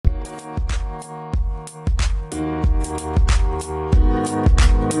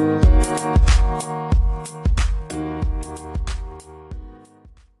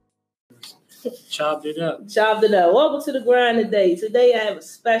chopped it up. Welcome to the grind today. Today I have a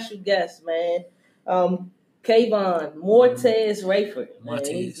special guest, man. Kayvon Mortez Rayford.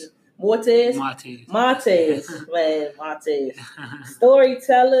 Mortez, man. Mortez.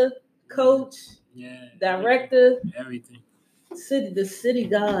 Storyteller, coach, director, everything. The city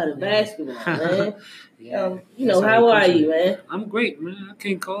god of basketball, man. How are you, man? I'm great, man. I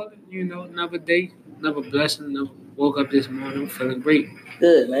can't call it. Another day, another blessing. Woke up this morning feeling great.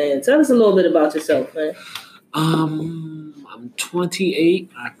 Good, man. Tell us a little bit about yourself, man. I'm 28.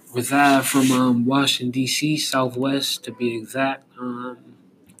 I reside from Washington, D.C., Southwest to be exact.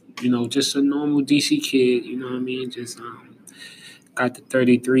 Just a normal D.C. kid, you know what I mean? Just got the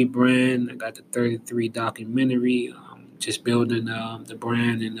 33 brand. I got the 33 documentary. Just building the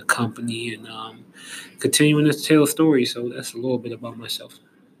brand and the company and continuing to tell stories. So that's a little bit about myself.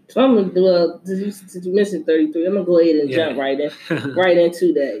 So I'm gonna since you mentioned 33, I'm gonna go ahead and jump right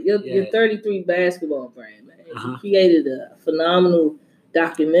into that. Your 33 basketball brand, man. You created a phenomenal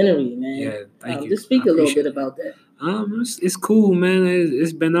documentary, man. Yeah, thank you. Just speak a little bit about that. It's cool, man.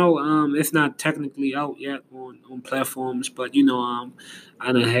 It's been out. It's not technically out yet on platforms, but I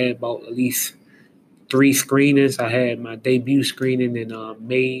done had about at least 3 screenings. I had my debut screening in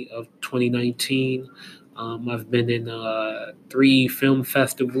May of 2019. I've been in 3 film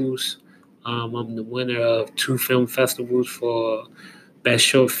festivals. I'm the winner of 2 film festivals for best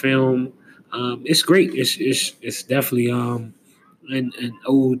short film. It's great. It's definitely an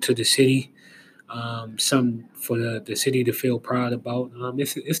ode to the city. Something for the city to feel proud about.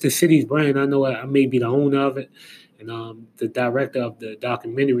 It's the city's brand. I know I may be the owner of it and the director of the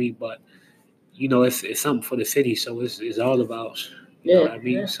documentary, but it's something for the city. So it's all about you know what I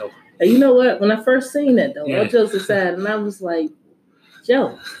mean. Yeah. So you know what? When I first seen that though, all jokes aside, and I was like,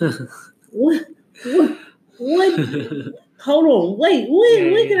 Joe, what? Hold on, wait,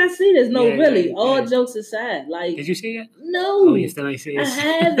 when can I see this? No, really, all jokes aside, like, did you see it? No, oh, you still ain't see it? I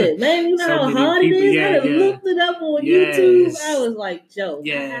haven't, man. You know how hard it is. I looked it up on YouTube. I was like, Joe, I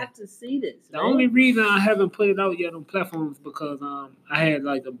have to see this. The only reason I haven't put it out yet on platforms because I had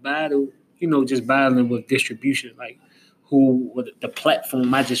like a battle, just battling with distribution, like with the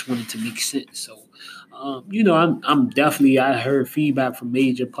platform. I just wanted to make sense, so. I'm definitely. I heard feedback from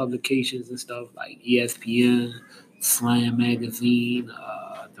major publications and stuff like ESPN, Slam Magazine,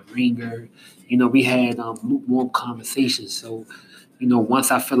 The Ringer. We had lukewarm conversations. So, once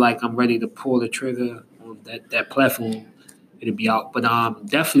I feel like I'm ready to pull the trigger on that platform, it'll be out. But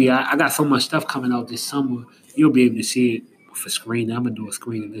definitely, I got so much stuff coming out this summer. You'll be able to see it for screening. I'm gonna do a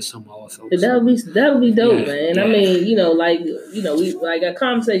screening this summer also. That would be dope, man. Yeah. I mean, we like a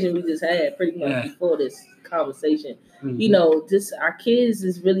conversation we just had pretty much before this conversation. Mm-hmm. Just our kids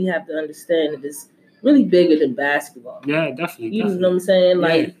just really have to understand that it's really bigger than basketball. Yeah, definitely. You know what I'm saying?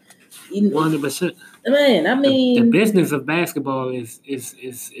 Like, 100%. Man, I mean, the business of basketball is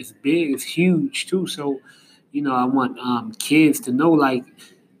big. It's huge too. So, I want kids to know like.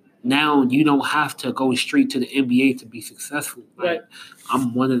 Now you don't have to go straight to the NBA to be successful. Right.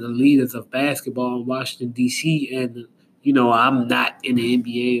 I'm one of the leaders of basketball in Washington, D.C., and, I'm not in the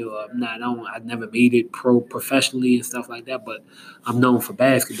NBA or I never made it professionally and stuff like that, but I'm known for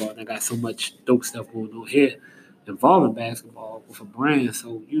basketball, and I got so much dope stuff going on here involving basketball with a brand,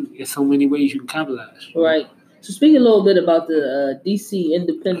 so there's so many ways you can capitalize. Right. So speak a little bit about the DC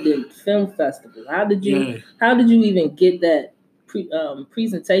Independent Film Festival. How did you even get that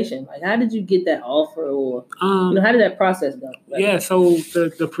presentation? Like, how did you get that offer, or how did that process go? Yeah, so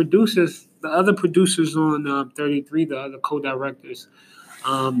the producers, the other producers on 33, the other co-directors,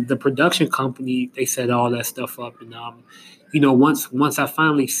 the production company, they set all that stuff up, and once I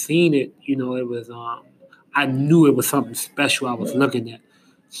finally seen it, it was I knew it was something special I was looking at.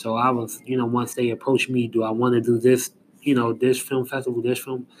 So I was, once they approached me, do I want to do this, this film festival, this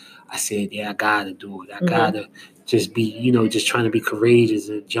film? I said, yeah, I gotta do it. I gotta just be, just trying to be courageous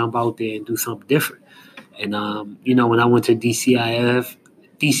and jump out there and do something different. And, when I went to DCIFF,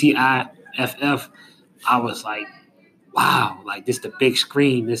 I was like, wow, like this the big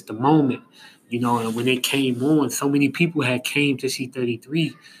screen, this the moment, and when it came on, so many people had came to see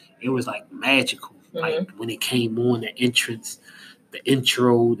 33. It was like magical. Mm-hmm. Like when it came on, the entrance, the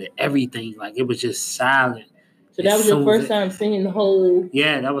intro, the everything, like it was just silent. So that was your first time seeing the whole.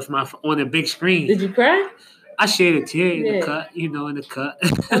 Yeah, that was on the big screen. Did you cry? I shed a tear in the cut, in the cut.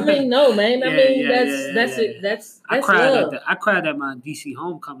 I mean, no, man. That's it. That's I cried love. I cried at my DC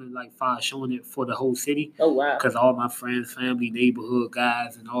homecoming, like showing it for the whole city. Oh wow! Because all my friends, family, neighborhood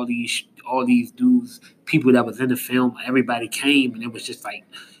guys, and all these dudes, people that was in the film, everybody came, and it was just like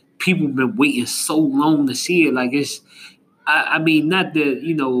people been waiting so long to see it. Like I mean, not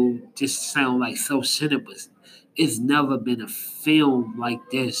to, just sound like self-centered, but it's never been a film like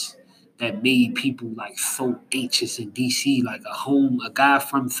this that made people like so anxious in DC. Like a guy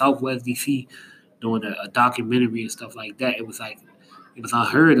from Southwest DC doing a documentary and stuff like that. It was like it was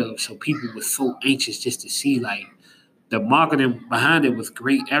unheard of. So people were so anxious just to see like the marketing behind it was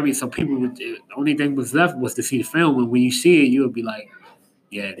great. So people would the only thing was left was to see the film, and when you see it, you would be like,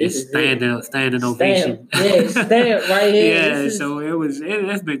 yeah, this standing ovation. Yeah, stand right here. Yeah, so it's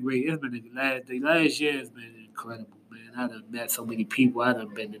been great. It's been the last year has been incredible, man. I done met so many people. I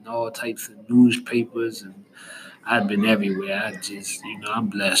done been in all types of newspapers and I've been everywhere. I just, I'm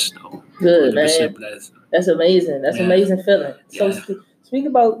blessed though. Good, man. Blessed. That's amazing. That's amazing feeling. So speak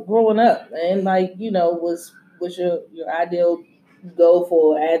about growing up, man. Like, was your ideal goal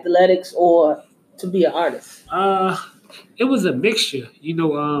for athletics or to be an artist? It was a mixture.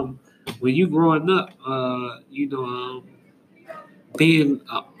 When you growing up, being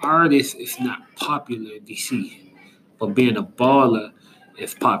an artist is not popular in DC, but being a baller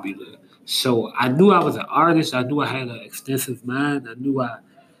is popular. So I knew I was an artist. I knew I had an extensive mind. I knew I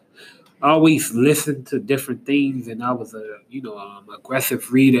always listened to different things, and I was a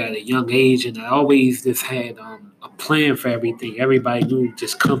aggressive reader at a young age, and I always just had a plan for everything. Everybody knew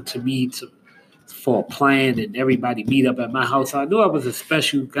just come to me for a plan, and everybody meet up at my house. So I knew I was a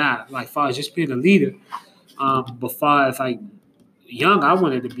special guy, like far as just being a leader. But far as like young, I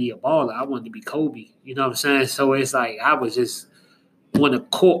wanted to be a baller. I wanted to be Kobe. You know what I'm saying? So it's like I was just on the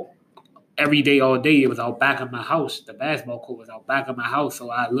court every day, all day. It was out back of my house. The basketball court was out back of my house. So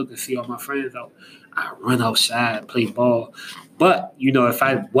I look and see all my friends out. I run outside, play ball. But, if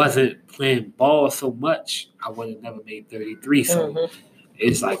I wasn't playing ball so much, I would have never made 33. So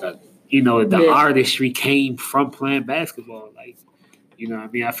it's like the artistry came from playing basketball. Like,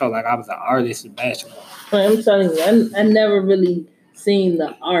 I felt like I was an artist in basketball. I'm telling you, I never really seen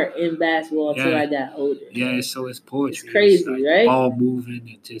the art in basketball until I got older. Yeah, so it's poetry. It's crazy, like right? Ball moving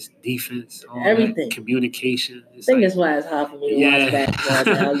and just defense, everything, communication. I think that's why it's hard for me to watch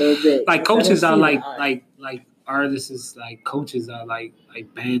basketball now a little bit. Like coaches are like artists, like coaches are like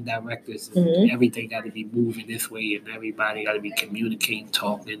band directors. And everything got to be moving this way, and everybody got to be communicating,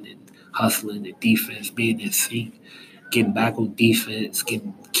 talking, and hustling, and defense being in sync. Getting back on defense,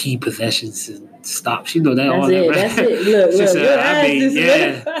 getting key possessions and stops. That's all that. That's it. Look,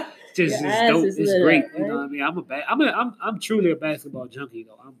 it's great. Right? You know what I mean? I'm truly a basketball junkie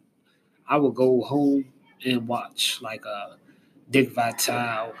though. I would go home and watch like a Dick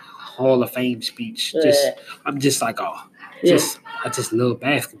Vitale Hall of Fame speech. I'm just like I just love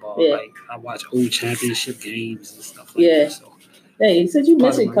basketball. Yeah. Like I watch old championship games and stuff like that. So, hey, you said you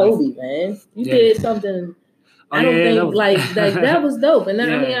mentioned Kobe, man. You did something. I don't think that was dope. And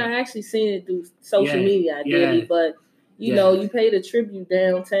I actually seen it through social media, ideally, but you paid a tribute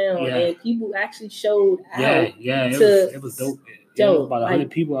downtown and people actually showed out. It was dope. There was about 100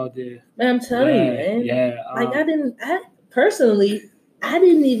 people out there. Man, I'm telling you, man. Yeah. I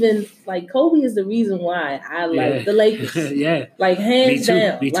didn't even like Kobe is the reason why I like the Lakers. Like hands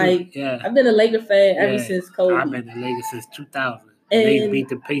down. Me too. Like I've been a Laker fan ever since Kobe. I've been a Laker since 2000. And they beat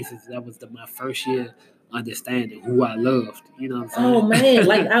the Pacers. That was my first year understanding who I loved. You know what I'm saying? Oh man,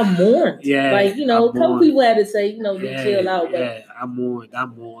 like I mourned. Like a couple people had to say, chill out. But I mourned.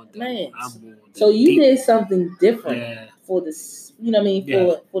 Man, I mourned. So you did something different for this.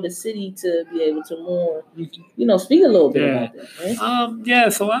 For the city to be able to mourn. Speak a little bit about that.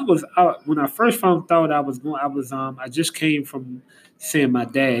 Right? So I was out when I first found out I was going. I just came from seeing my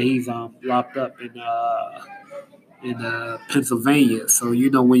dad. He's locked up in Pennsylvania. So,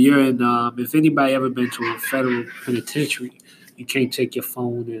 when you're in, if anybody ever been to a federal penitentiary, you can't take your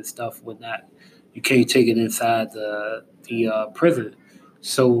phone and stuff with that. You can't take it inside the prison.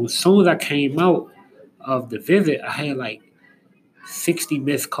 So as soon as I came out of the visit, I had like 60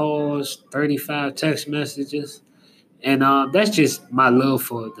 missed calls, 35 text messages. And that's just my love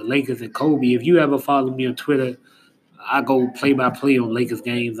for the Lakers and Kobe. If you ever follow me on Twitter, I go play-by-play on Lakers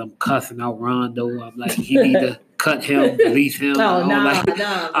games. I'm cussing out Rondo. I'm like, he need to cut him, release him. I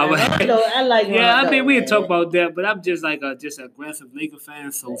like Rondo, we can talk about that, but I'm just like just an aggressive Laker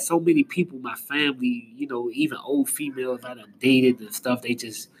fan. So many people, my family, even old females I done dated and stuff, they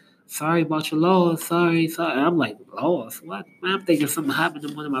just, sorry about your loss, sorry. And I'm like, loss? What? Man, I'm thinking something happened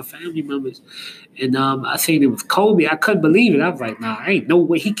to one of my family members. And I seen it was Kobe. I couldn't believe it. I was like, nah, ain't no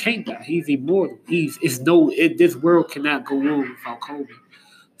way. He can't die. He's immortal. This world cannot go on without Kobe.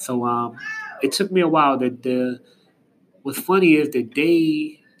 So it took me a while. What's funny is the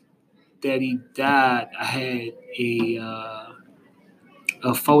day that he died, I had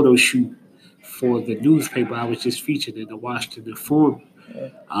a photo shoot for the newspaper. I was just featured in the Washington Informer.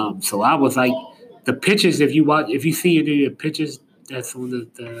 So I was like, the pictures. If you see any of the pictures that's on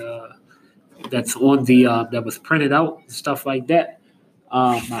that was printed out and stuff like that.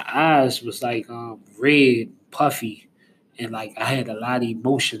 My eyes was like red, puffy, and like I had a lot of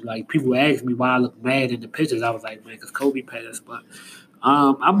emotion. Like people asked me why I look mad in the pictures. I was like, man, because Kobe passed. But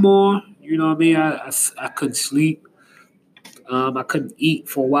I'm more, you know what I mean. I couldn't sleep. I couldn't eat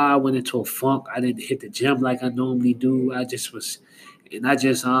for a while. I went into a funk. I didn't hit the gym like I normally do. I just was, and I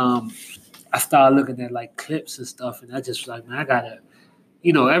started looking at like clips and stuff, and I just was like, man, I gotta.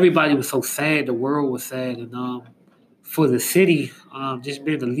 Everybody was so sad. The world was sad, and for the city, just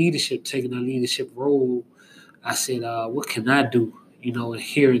being the leadership, taking a leadership role, I said, what can I do?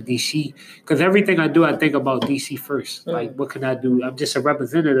 Here in DC, because everything I do, I think about DC first. Like, what can I do? I'm just a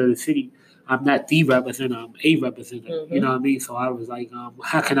representative of the city. I'm not the representative. I'm a representative. You know what I mean? So I was like,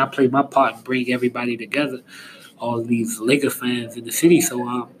 how can I play my part and bring everybody together? All these Lakers fans in the city.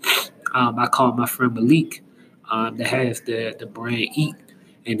 So I called my friend Malik, that has the brand Eat,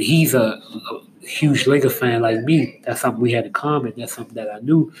 and he's a huge Lakers fan like me. That's something we had in common. That's something that I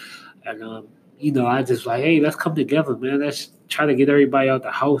knew, and I just like, hey, let's come together, man. Let's try to get everybody out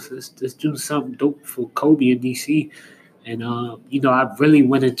the house. Let's do something dope for Kobe in DC. And I really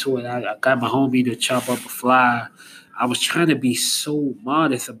went into it. I got my homie to chop up a fly. I was trying to be so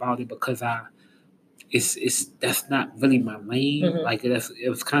modest about it because it's that's not really my lane. Mm-hmm. Like it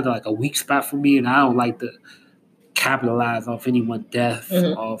was kind of like a weak spot for me, and I don't like to capitalize off anyone's death,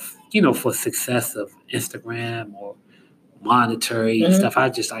 off for success of Instagram or monetary stuff. I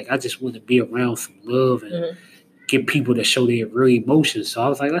just want to be around some love and get people to show their real emotions. So I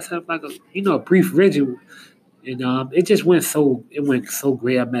was like, let's have like a brief ritual. And it went so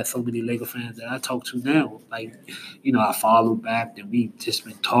great. I met so many Laker fans that I talk to now. Like, I follow back and we just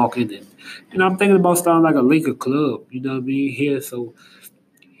been talking, and I'm thinking about starting like a Laker club. You know what I mean? Here, so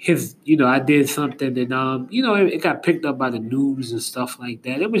I did something, and it got picked up by the news and stuff like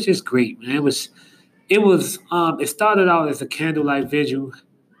that. It was just great, man. It started out as a candlelight vigil,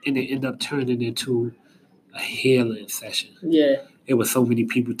 and it ended up turning into a healing session. Yeah. It was so many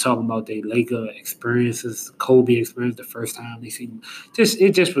people talking about their Laker experiences, Kobe experience the first time they seen him.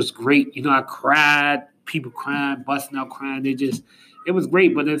 It just was great. I cried, people crying, busting out crying. It was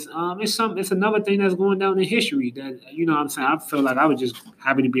great. But it's another thing that's going down in history that, what I'm saying, I feel like I was just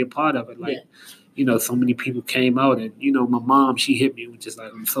happy to be a part of it. Like, so many people came out, and, my mom, she hit me with just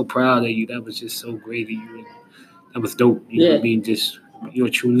like, I'm so proud of you. That was just so great of you. And that was dope. You know what I mean? Just, you're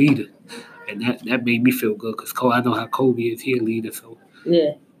a true leader. And that made me feel good because I know how Kobe is. He a leader, so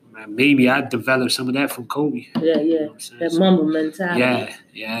maybe I developed some of that from Kobe. Yeah. That Mamba mentality.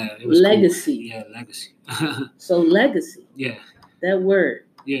 Yeah. It was legacy. Cool. Yeah, legacy. So legacy. Yeah. That word.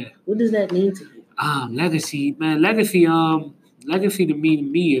 Yeah. What does that mean to you? Legacy, man. Legacy to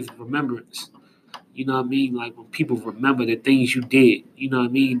me is remembrance. You know what I mean? Like when people remember the things you did. You know what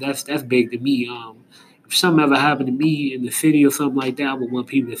I mean? That's big to me. If something ever happened to me in the city or something like that, I would want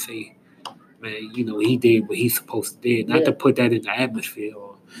people to say, man, he did what he's supposed to do. Not to put that in the atmosphere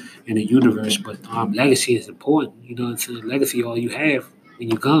or in the universe, but legacy is important. You know what I'm saying? Legacy, all you have when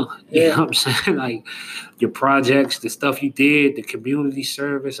you're gone. You know what I'm saying? Like your projects, the stuff you did, the community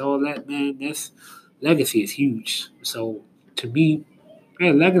service, all that, man, legacy is huge. So to me,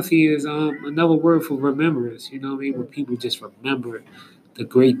 legacy is another word for remembrance. You know what I mean? When people just remember the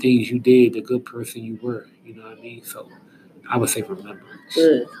great things you did, the good person you were. You know what I mean? So I would say remembrance.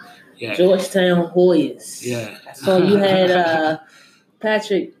 Good. Yeah. Georgetown Hoyas. Yeah. I saw you had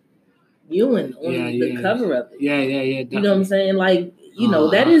Patrick Ewing on the cover of it. Yeah. Definitely. You know what I'm saying? Like,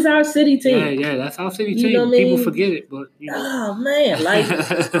 that is our city team. Yeah, that's our city team. Know what People forget it, but oh man, like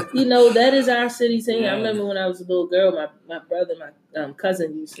that is our city team. Yeah. I remember when I was a little girl, my brother, my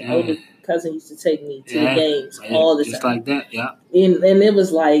cousin older cousin used to take me to the games all the time. Just like that, yeah. And it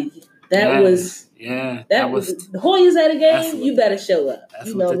was like that was. Yeah, that was the Hoyas at a game. You better show up.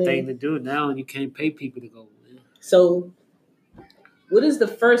 That's what the thing to do now, and you can't pay people to go. Man. So, what is the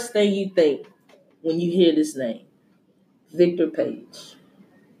first thing you think when you hear this name, Victor Page?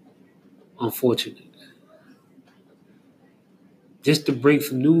 Unfortunate. Just to break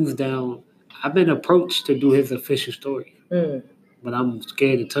some news down, I've been approached to do his official story, but I'm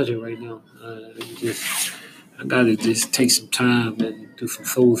scared to touch it right now. I gotta just take some time and do some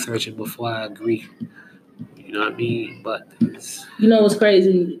soul searching before I agree. You know what I mean? But what's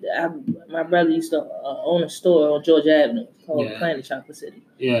crazy? My brother used to own a store on Georgia Avenue called Planet Chocolate City.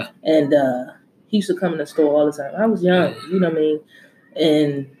 Yeah. And he used to come in the store all the time. I was young, you know what I mean?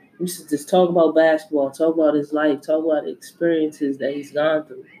 And We should just talk about basketball, talk about his life, talk about the experiences that he's gone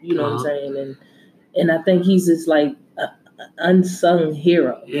through. You know what I'm saying? And I think he's just like an unsung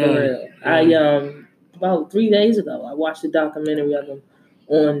hero for real. I about 3 days ago, I watched a documentary of him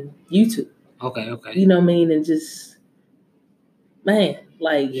on YouTube. Okay. You know what I mean? And just, man,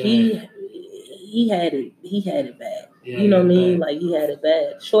 like he had it bad. You know what I mean? Like he had it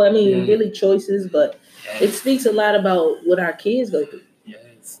bad. Sure, I mean, really choices, but it speaks a lot about what our kids go through.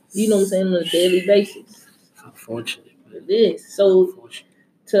 You know what I'm saying, on a daily basis. Unfortunate. It is. So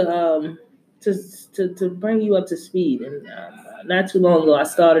to bring you up to speed, and not too long ago, I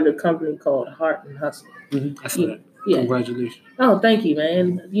started a company called Heart and Hustle. Mm-hmm. I saw that. Yeah. Congratulations. Oh, thank you,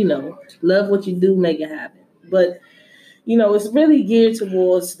 man. You know, love what you do, make it happen. But you know, it's really geared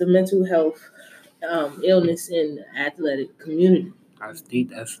towards the mental health, illness in the athletic community. It's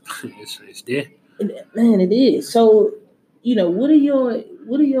there. Man, it is. So, you know, what are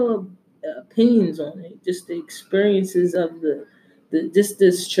your opinions on it? Just the experiences of the just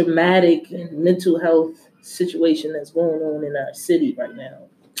this traumatic and mental health situation that's going on in our city right now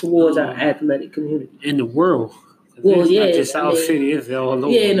towards our athletic community in the world. Well, it's not just South City; it's all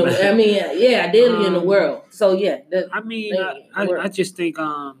over. Yeah, ideally in the world. So I just think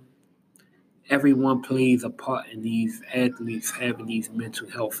everyone plays a part in these athletes having these mental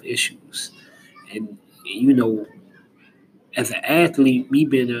health issues, and you know, as an athlete, me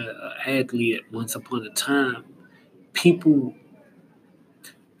being an athlete once upon a time, people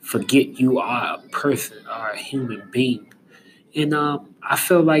forget you are a person, are a human being, and I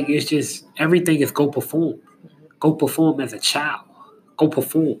feel like it's just everything is go perform. Go perform as a child. Go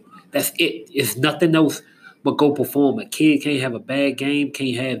perform. That's it. It's nothing else but go perform. A kid can't have a bad game,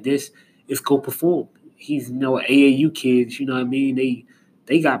 can't have this. It's go perform. He's AAU kids, you know what I mean?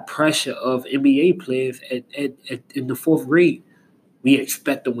 They got pressure of NBA players at in the 4th grade. We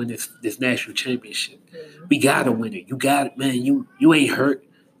expect to win this national championship. Mm-hmm. We gotta win it. You got it, man. You ain't hurt.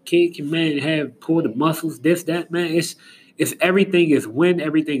 Kid can have pull the muscles, this, that, man. It's everything is win,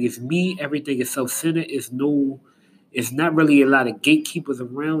 everything is me, everything is self-centered. It's not really a lot of gatekeepers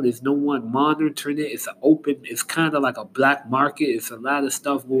around. There's no one monitoring it. It's kind of like a black market. It's a lot of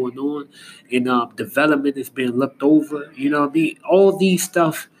stuff going on. And development is being looked over. You know what I mean? All these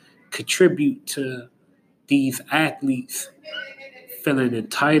stuff contribute to these athletes feeling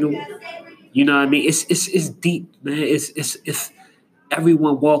entitled. You know what I mean? It's deep, man. It's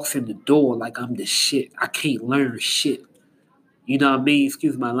everyone walks in the door like I'm the shit. I can't learn shit. You know what I mean?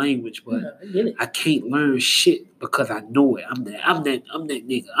 Excuse my language, but I can't learn shit because I know it. I'm that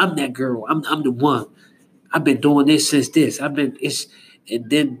nigga. I'm that girl. I'm the one. I've been doing this since this. And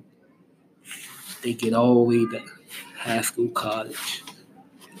then they get all the way to high school, college,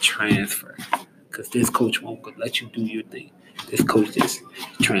 transfer. Because this coach won't let you do your thing. This coach just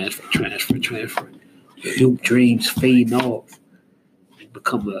transfer. Your dreams fading off.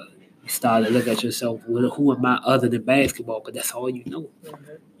 You start to look at yourself, who am I other than basketball? But that's all you know.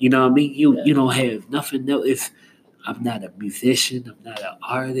 Mm-hmm. You know what I mean? You don't have nothing else. I'm not a musician. I'm not an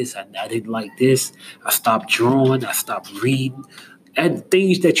artist. I didn't like this. I stopped drawing. I stopped reading. And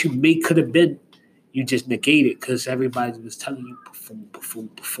things that you could have been, you just negated because everybody was telling you perform.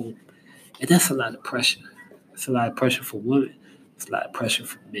 And that's a lot of pressure. It's a lot of pressure for women. It's a lot of pressure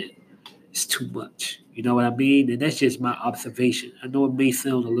for men. It's too much. You know what I mean? And that's just my observation. I know it may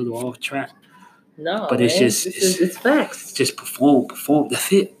sound a little off track. No, but it's just it's facts. Just perform.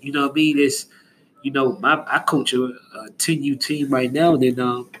 That's it. You know what I mean? It's I coach a 10U team right now, and then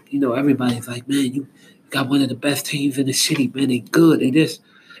everybody's like, man, you got one of the best teams in the city, man. They good. They this,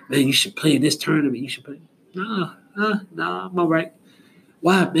 man. You should play in this tournament. You should play. Nah, I'm all right.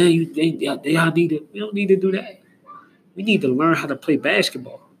 Why, man? They all need to. We don't need to do that. We need to learn how to play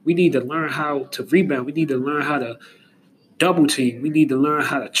basketball. We need to learn how to rebound. We need to learn how to double team. We need to learn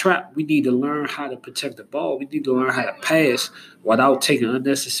how to trap. We need to learn how to protect the ball. We need to learn how to pass without taking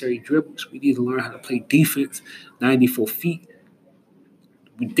unnecessary dribbles. We need to learn how to play defense 94 feet.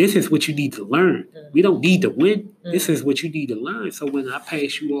 This is what you need to learn. We don't need to win. This is what you need to learn. So when I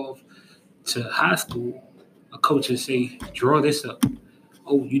pass you off to high school, a coach will say, draw this up.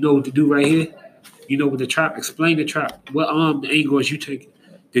 Oh, you know what to do right here? You know what the trap, explain the trap. What the angle is you taking?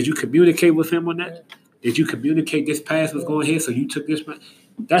 Did you communicate with him on that? Did you communicate this pass was going here, so you took this pass?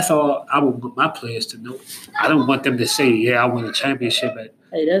 That's all I would want my players to know. I don't want them to say, yeah, I won a championship at.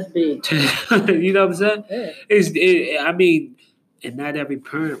 Hey, that's big. You know what I'm saying? Yeah. And not every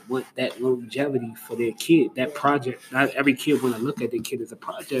parent want that longevity for their kid, that project. Not every kid want to look at their kid as a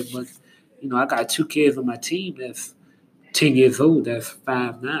project, but, I got 2 kids on my team that's 10 years old, that's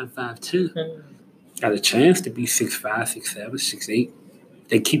 5'9", 5'10". Got a chance to be 6'5", 6'7", 6'8".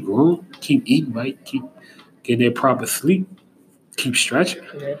 they keep growing, keep eating right, keep getting their proper sleep, keep stretching.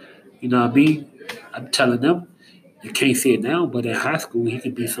 Yeah. You know what I mean? I'm telling them, you can't see it now, but in high school he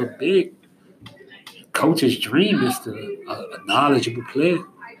could be so big. Coach's dream is to a knowledgeable player,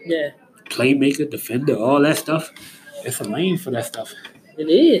 Yeah. playmaker, defender, all that stuff. It's a lane for that stuff. It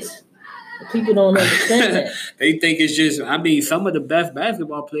is. People don't understand that. They think it's just. I mean, some of the best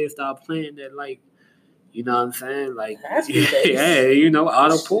basketball players start playing that, like, you know what I'm saying? Like, yeah, you know,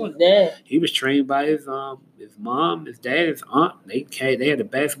 Otto Porter. Yeah. He was trained by his mom, his dad, his aunt. They had a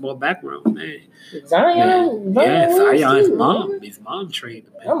basketball background, man. Zion, Zion's mom. His mom trained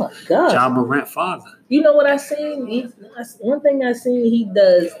him. Man. Oh my God. Ja Morant's father. You know what I seen? One thing I seen he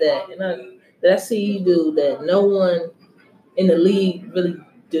does that, and that I see he do that no one in the league really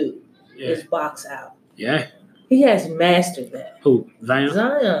do is box out. Yeah. He has mastered that. Who? Zion?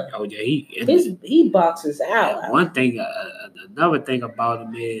 Oh yeah, he boxes out. One thing, another thing about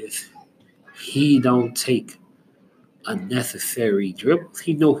him is he don't take unnecessary dribbles.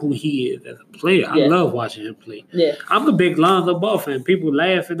 He know who he is as a player. I love watching him play. Yeah, I'm a big Lonzo Ball fan. People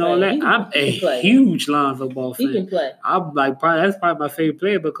laugh and all that. I'm a huge Lonzo Ball fan. He can play. I'm like that's probably my favorite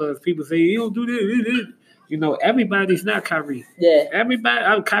player because people say you don't do this. You know, everybody's not Kyrie. Yeah.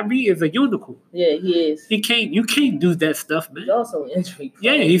 Everybody, Kyrie is a unicorn. Yeah, he is. You can't do that stuff, man. He's also injury prone.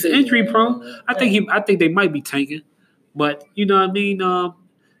 Yeah, he's injury prone. I think they might be tanking, but you know what I mean.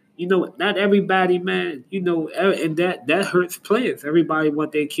 You know, not everybody, man. You know, and that hurts players. Everybody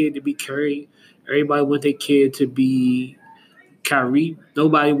want their kid to be Curry. Everybody want their kid to be Kyrie.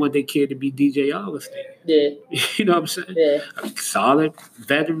 Nobody want their kid to be DJ Augustin. Yeah. You know what I'm saying? Yeah. A solid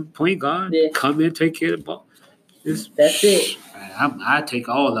veteran point guard. Yeah. Come in, take care of the ball. That's it. I take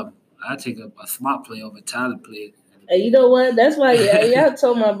all of them. I take a smart player over a talent player. Hey, you know what? That's why I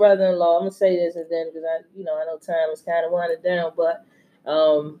told my brother-in-law. I'm gonna say this and then because I know time is kind of winding down, but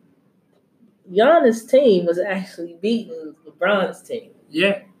Giannis' team was actually beating LeBron's team.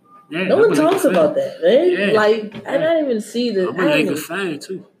 Yeah. Yeah, no one talks about that, man. Yeah. Like, I didn't even see the. I'm a Lakers fan,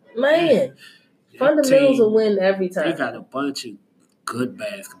 too. Man, fundamentals will win every time. They got a bunch of good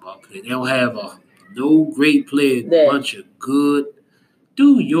basketball players. They don't have no great players, a bunch of good.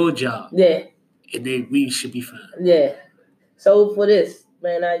 Do your job. Yeah. And then we should be fine. Yeah. So for this,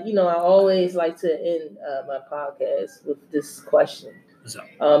 man, I always like to end my podcast with this question. What's up?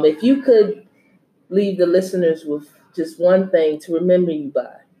 If you could leave the listeners with just one thing to remember you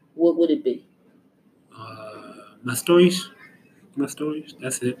by, what would it be? My stories. That's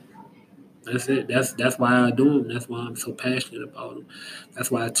it. That's why I do them. That's why I'm so passionate about them.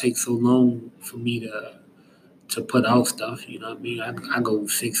 That's why it takes so long for me to put out stuff. You know what I mean? I go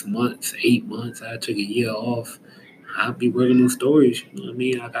 6 months, 8 months. I took a year off. I'll be working on stories. You know what I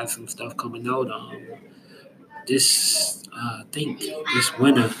mean? I got some stuff coming out. I think this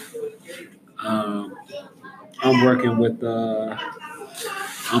winter, I'm working with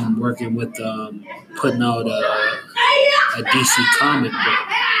putting out a DC comic book.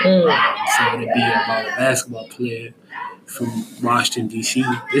 So it'll be about a basketball player from Washington, D.C.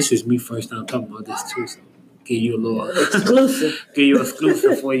 This is me first time talking about this too. So give you a little exclusive. Give you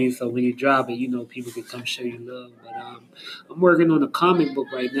exclusive for you. So when you drop it, people can come show you love. But I'm working on a comic book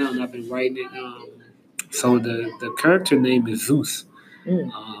right now, and I've been writing it. So the character name is Zeus.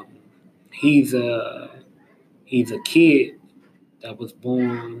 He's a kid that was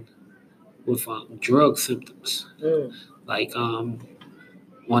born with drug symptoms, like on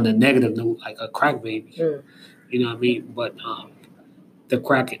a negative note, like a crack baby. You know what I mean? But the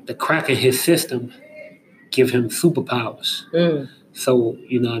crack in his system give him superpowers. So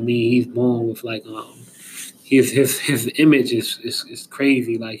you know what I mean? He's born with like his image is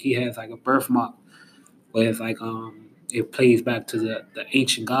crazy. Like he has like a birthmark where it's like it plays back to the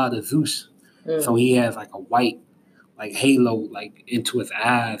ancient god of Zeus. So he has like a white like halo like into his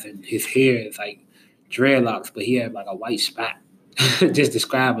eyes, and his hair is like dreadlocks, but he had like a white spot. Just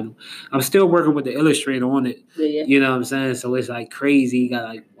describing him. I'm still working with the illustrator on it. Yeah. You know what I'm saying? So it's like crazy. He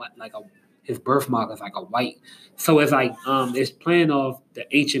got his birthmark is like a white. So it's like it's playing off the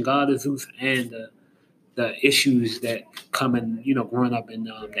ancient god of Zeus and the issues that come in, growing up in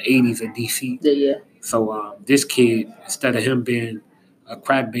the 80s in DC. Yeah. So this kid, instead of him being a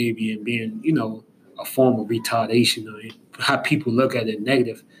crack baby and being, a form of retardation or how people look at it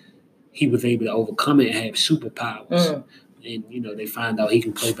negative, he was able to overcome it and have superpowers. And, they find out he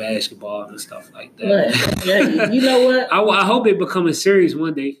can play basketball and stuff like that. Right. Yeah, you know what? I hope it becomes a series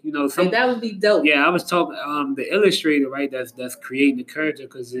one day. That would be dope. Yeah, I was talking the illustrator, right, that's creating the character,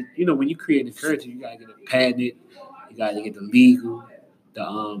 because, when you create a character, you got to get it patented. You got to get the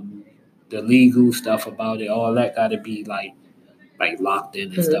legal stuff about it. All that got to be, like like locked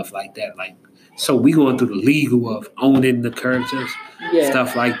in and stuff like that. Like, so we going through the legal of owning the characters,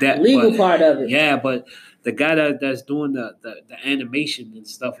 stuff like that. Legal part of it. Yeah, but the guy that's doing the animation and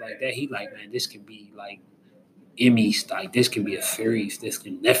stuff like that, he like, man, this can be like Emmys, like this can be a series. This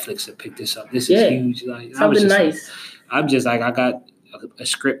can Netflix will pick this up. This is huge. Like something nice. I'm just like, I got a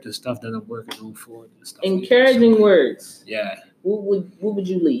script and stuff that I'm working on for it and stuff. Encouraging words. Yeah. What would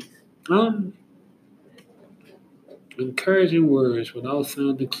you leave? Encouraging words without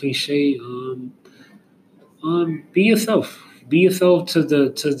sounding cliche. Be yourself. Be yourself to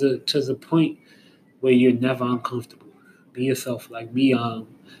the point where you're never uncomfortable. Be yourself. Like me.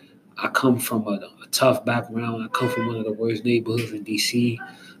 I come from a tough background. I come from one of the worst neighborhoods in DC.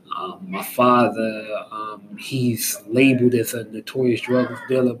 My father, he's labeled as a notorious drug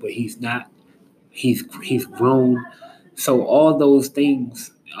dealer, but he's not. He's grown. So all those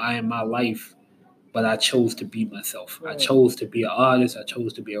things are in my life, but I chose to be myself. I chose to be an artist. I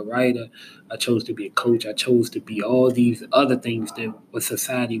chose to be a writer. I chose to be a coach. I chose to be all these other things that what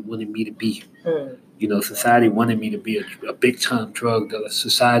society wanted me to be. You know, society wanted me to be a big-time drug dealer.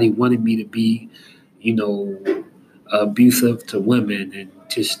 Society wanted me to be, you know, abusive to women and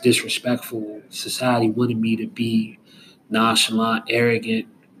just disrespectful. Society wanted me to be nonchalant, arrogant,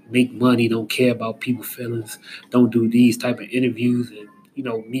 make money, don't care about people's feelings, don't do these type of interviews and, you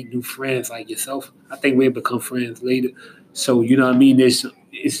know, meet new friends like yourself. I think we'll become friends later. So, you know what I mean?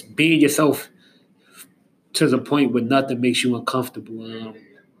 It's being yourself to the point where nothing makes you uncomfortable.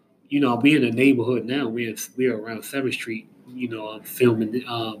 You know, we in a neighborhood now. We're around 7th Street, you know, I'm filming,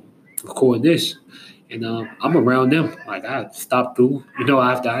 recording this. And I'm around them. Like, I stop through. You know,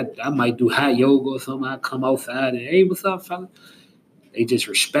 after I might do hot yoga or something. I come outside and, hey, what's up, fella? They just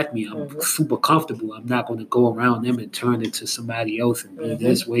respect me. I'm super comfortable. I'm not going to go around them and turn into somebody else and be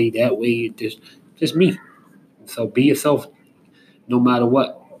this way, that way. Just me. So be yourself no matter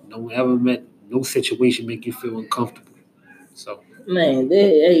what. Don't ever let no situation make you feel uncomfortable. So. Man, there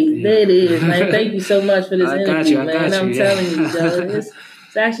it is, man. Thank you so much for this interview, man. I'm telling you, Joe.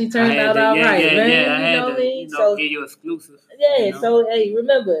 It's actually turned out all right, man. You know what I mean? So get you exclusive. Yeah. You know? So hey,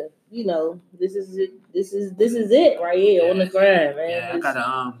 remember, you know, this is it. This is it right here on the grind, man. Yeah, I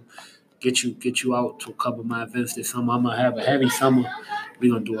gotta get you out to a couple of my events this summer. I'm gonna have a heavy summer.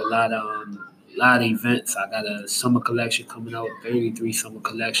 We're gonna do a lot of events. I got a summer collection coming out, 33 summer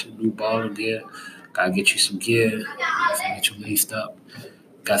collection, new ball gear. Gotta get you some gear. Get you laced up.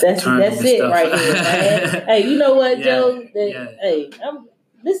 That's it stuff. Right here, man. Hey, you know what, Joe? Hey,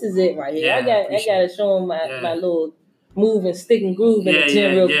 this is it right here. Yeah, I gotta show him my little move and stick and groove in the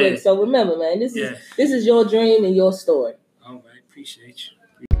gym real quick. So remember, man, this is your dream and your story. All right, appreciate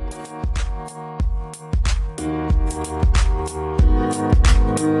you.